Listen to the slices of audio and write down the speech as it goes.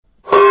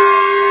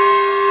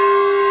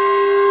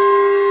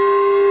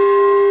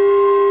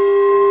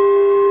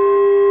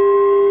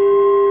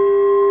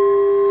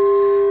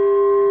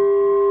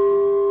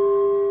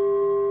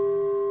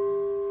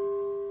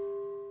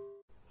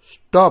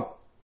Stop!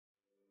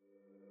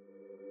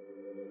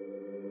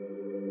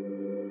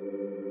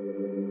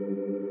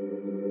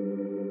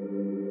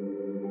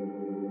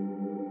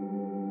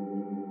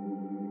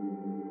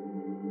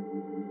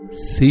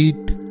 Sit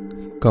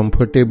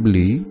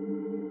comfortably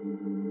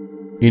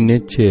in a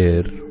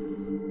chair,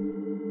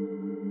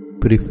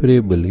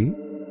 preferably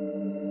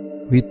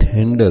with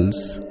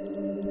handles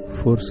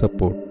for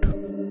support.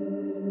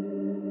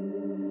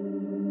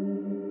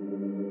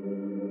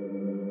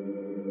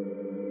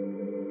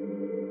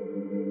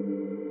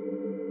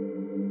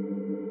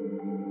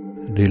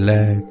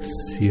 Relax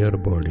your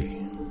body.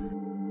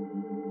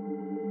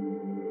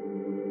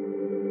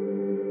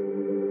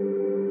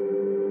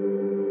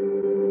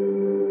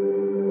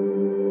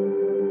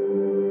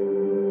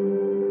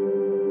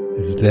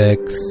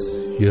 Relax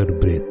your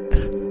breath.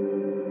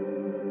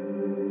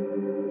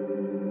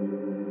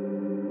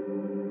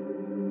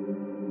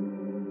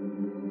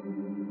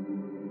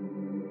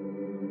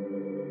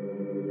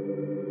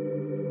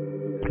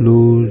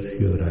 Close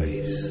your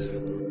eyes.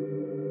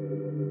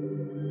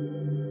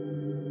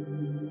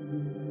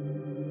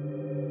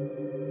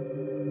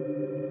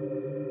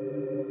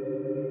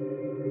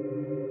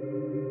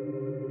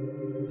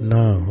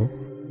 Now,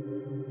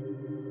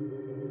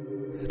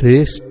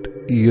 rest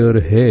your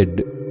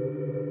head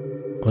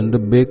on the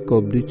back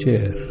of the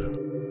chair.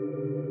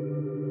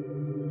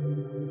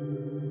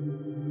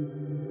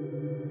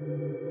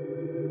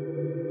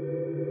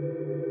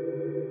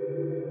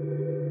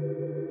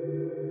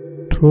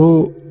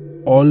 Throw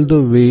all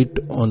the weight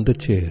on the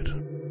chair.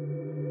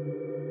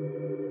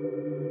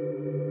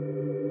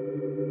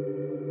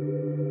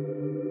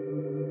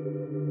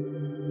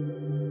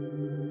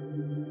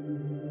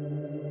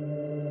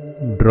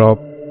 Drop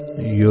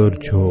your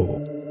jaw.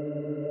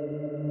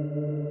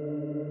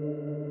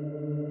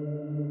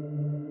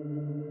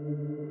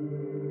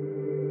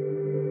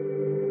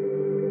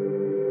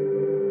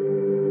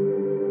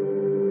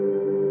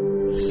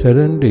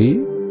 Suddenly,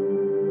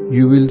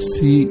 you will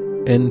see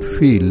and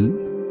feel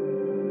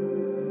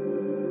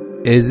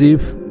as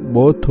if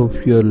both of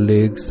your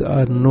legs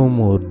are no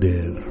more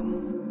there.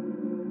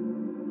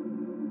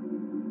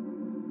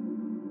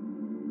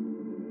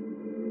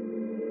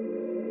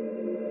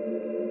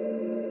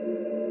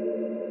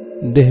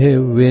 They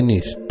have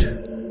vanished,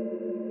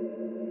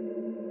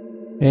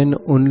 and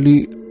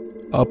only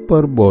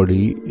upper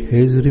body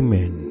has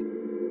remained.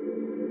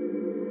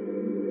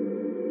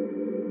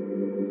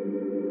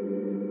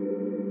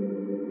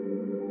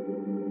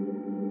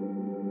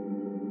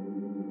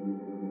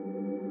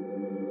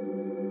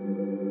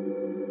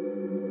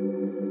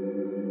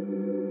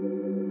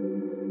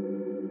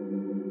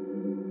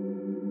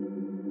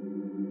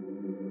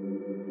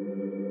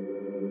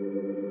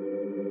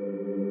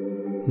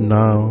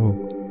 Now,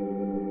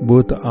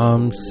 both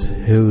arms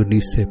have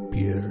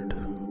disappeared.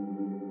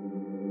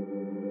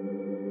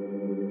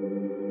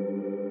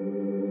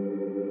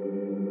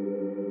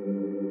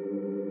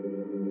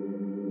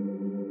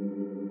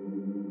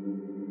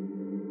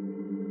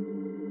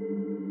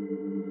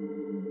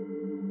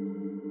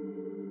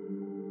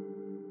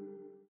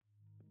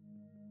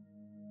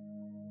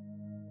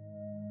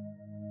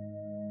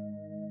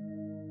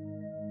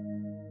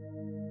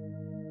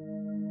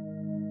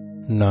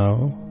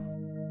 Now,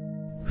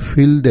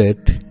 feel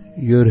that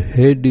your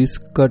head is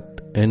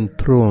cut and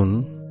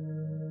thrown,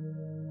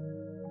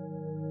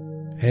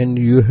 and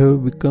you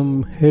have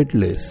become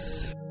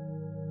headless.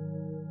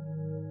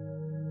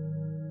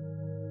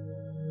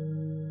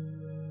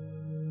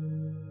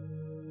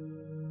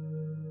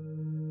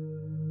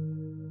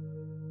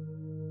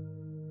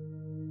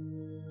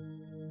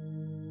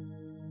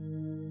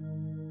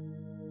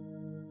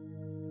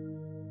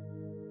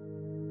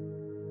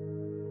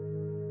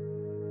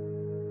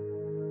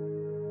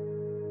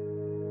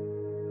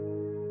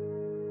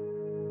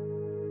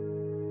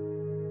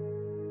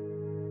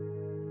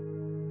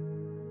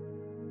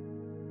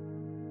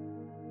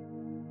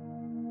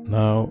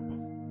 Now,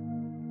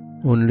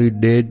 only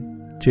dead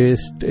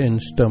chest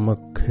and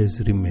stomach has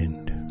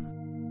remained.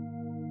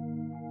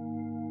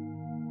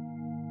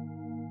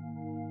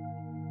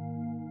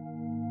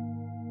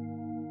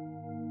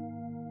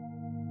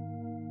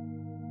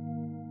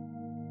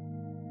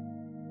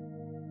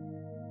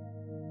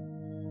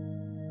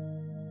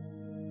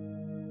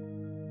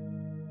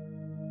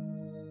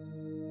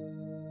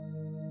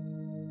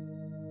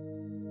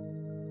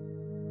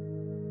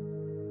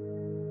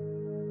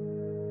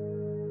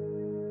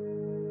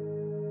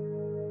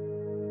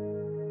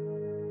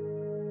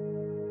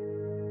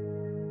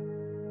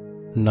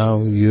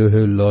 Now you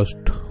have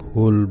lost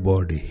whole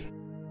body,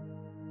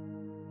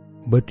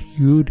 but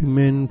you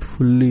remain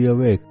fully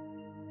awake,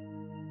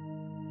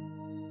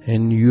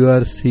 and you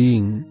are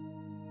seeing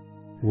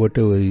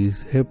whatever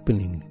is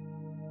happening.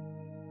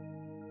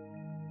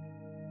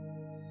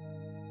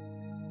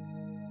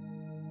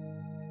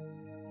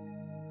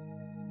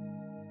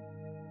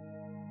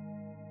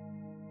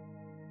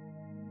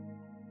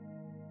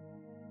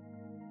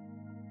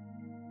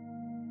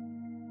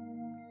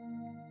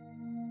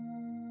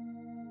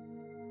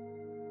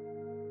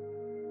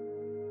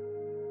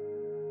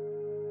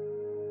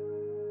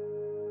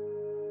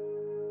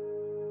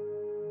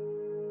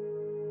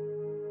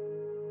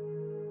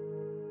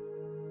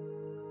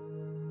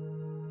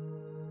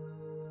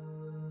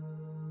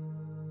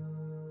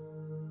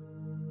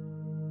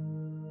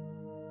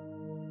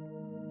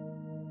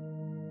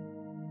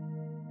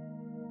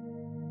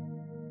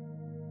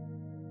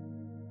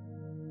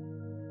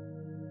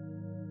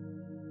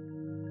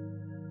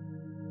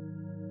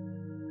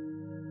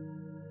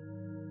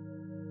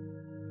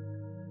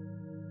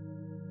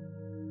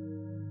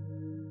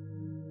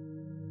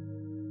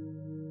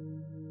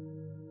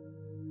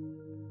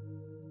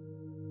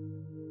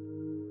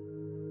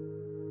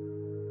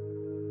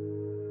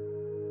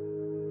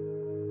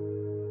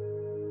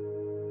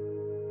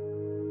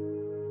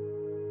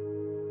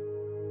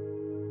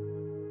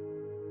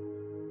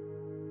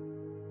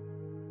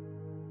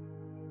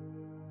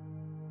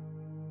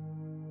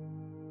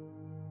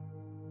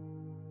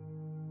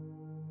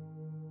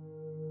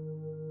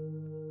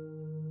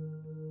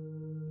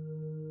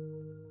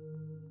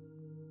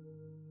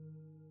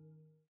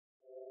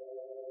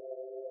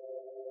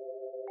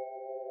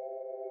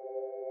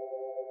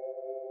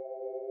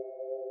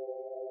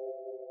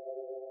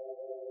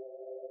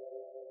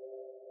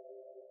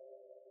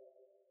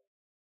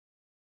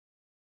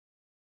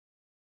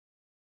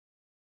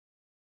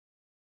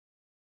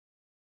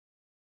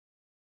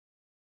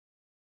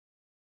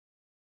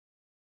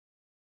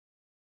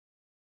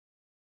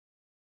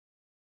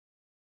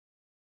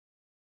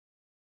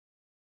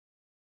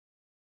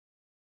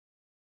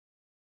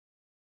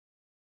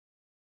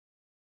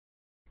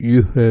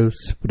 you have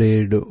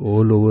spread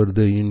all over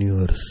the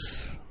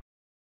universe.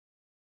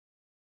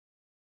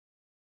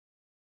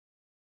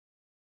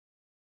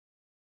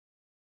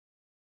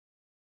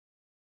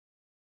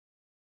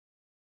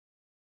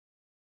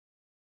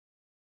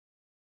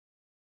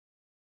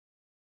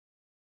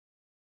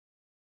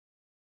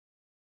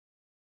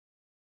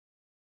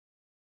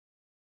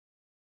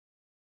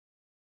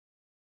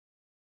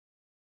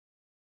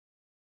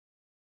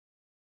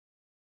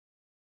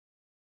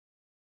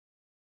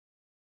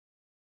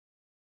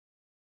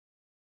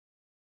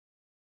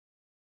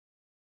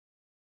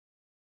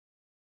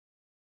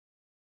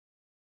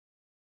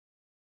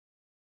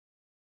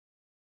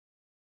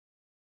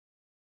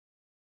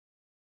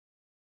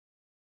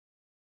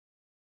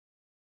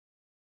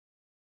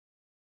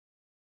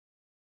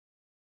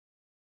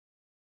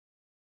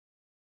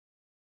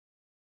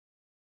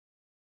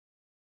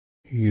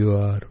 You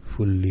are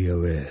fully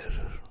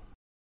aware.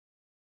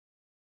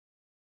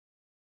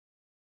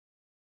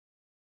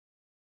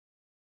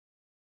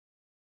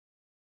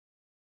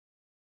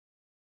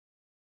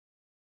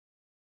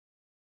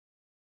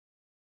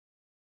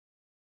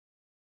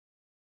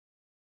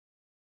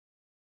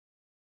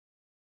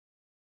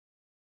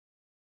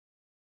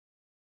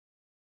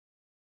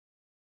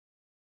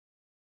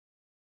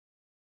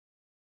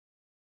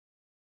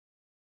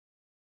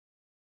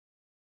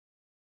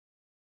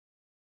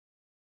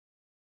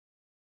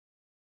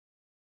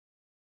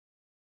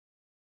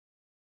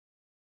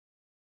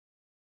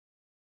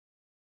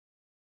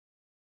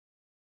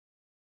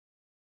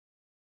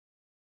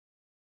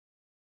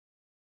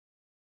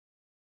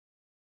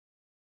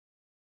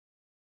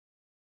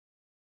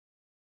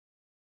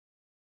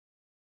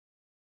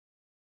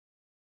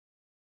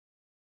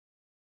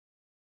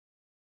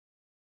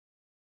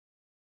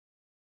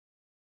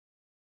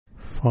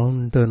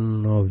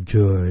 Fountain of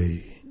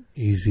joy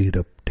is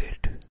erupted.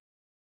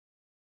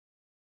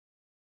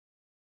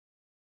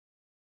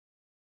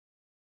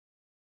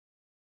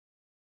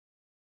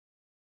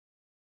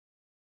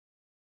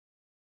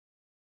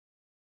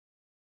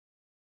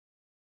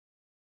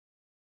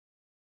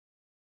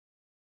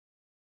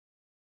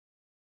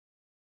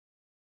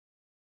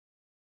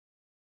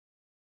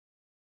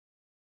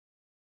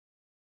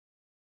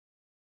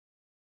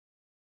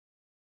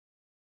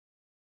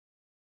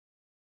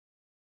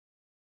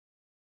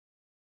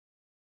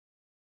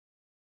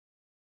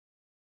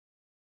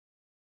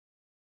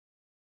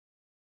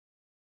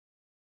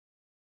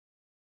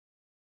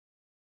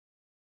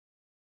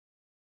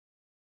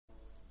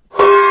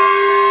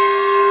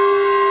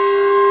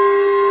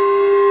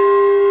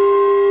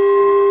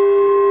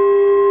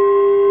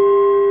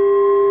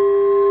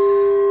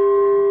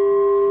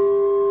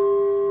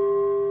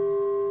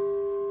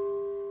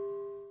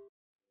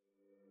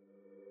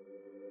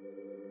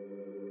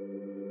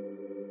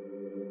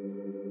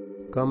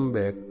 Come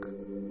back.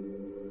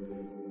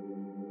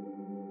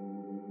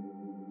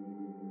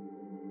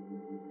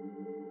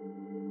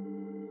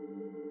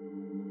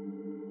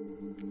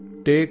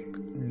 Take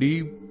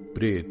deep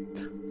breath.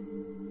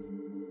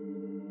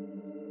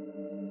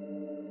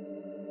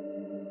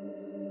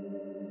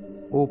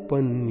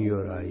 Open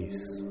your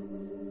eyes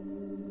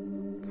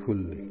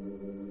fully.